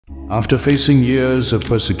After facing years of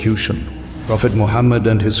persecution, Prophet Muhammad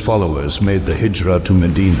and his followers made the hijrah to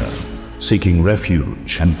Medina, seeking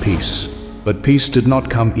refuge and peace. But peace did not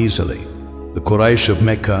come easily. The Quraysh of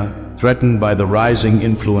Mecca, threatened by the rising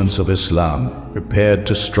influence of Islam, prepared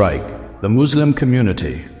to strike. The Muslim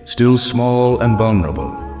community, still small and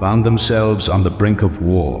vulnerable, found themselves on the brink of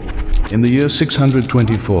war. In the year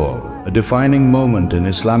 624, a defining moment in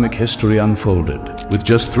Islamic history unfolded. With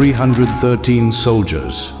just 313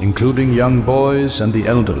 soldiers, including young boys and the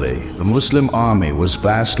elderly, the Muslim army was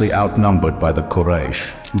vastly outnumbered by the Quraysh,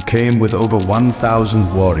 who came with over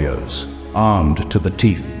 1,000 warriors, armed to the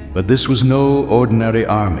teeth. But this was no ordinary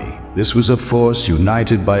army. This was a force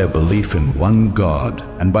united by a belief in one God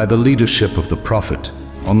and by the leadership of the Prophet.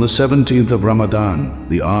 On the 17th of Ramadan,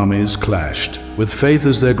 the armies clashed. With faith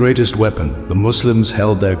as their greatest weapon, the Muslims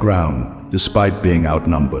held their ground, despite being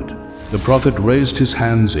outnumbered. The Prophet raised his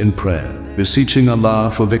hands in prayer, beseeching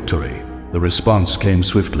Allah for victory. The response came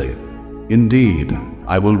swiftly. Indeed,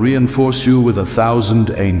 I will reinforce you with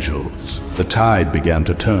 1,000 angels. The tide began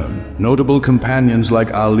to turn. Notable companions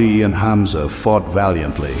like Ali and Hamza fought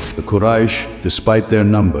valiantly. The Quraysh, despite their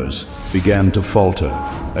numbers, began to falter.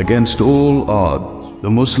 Against all odds, the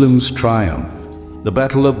Muslims triumphed. The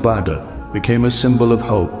Battle of Badr became a symbol of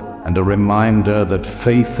hope and a reminder that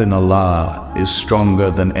faith in Allah is stronger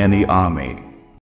than any army.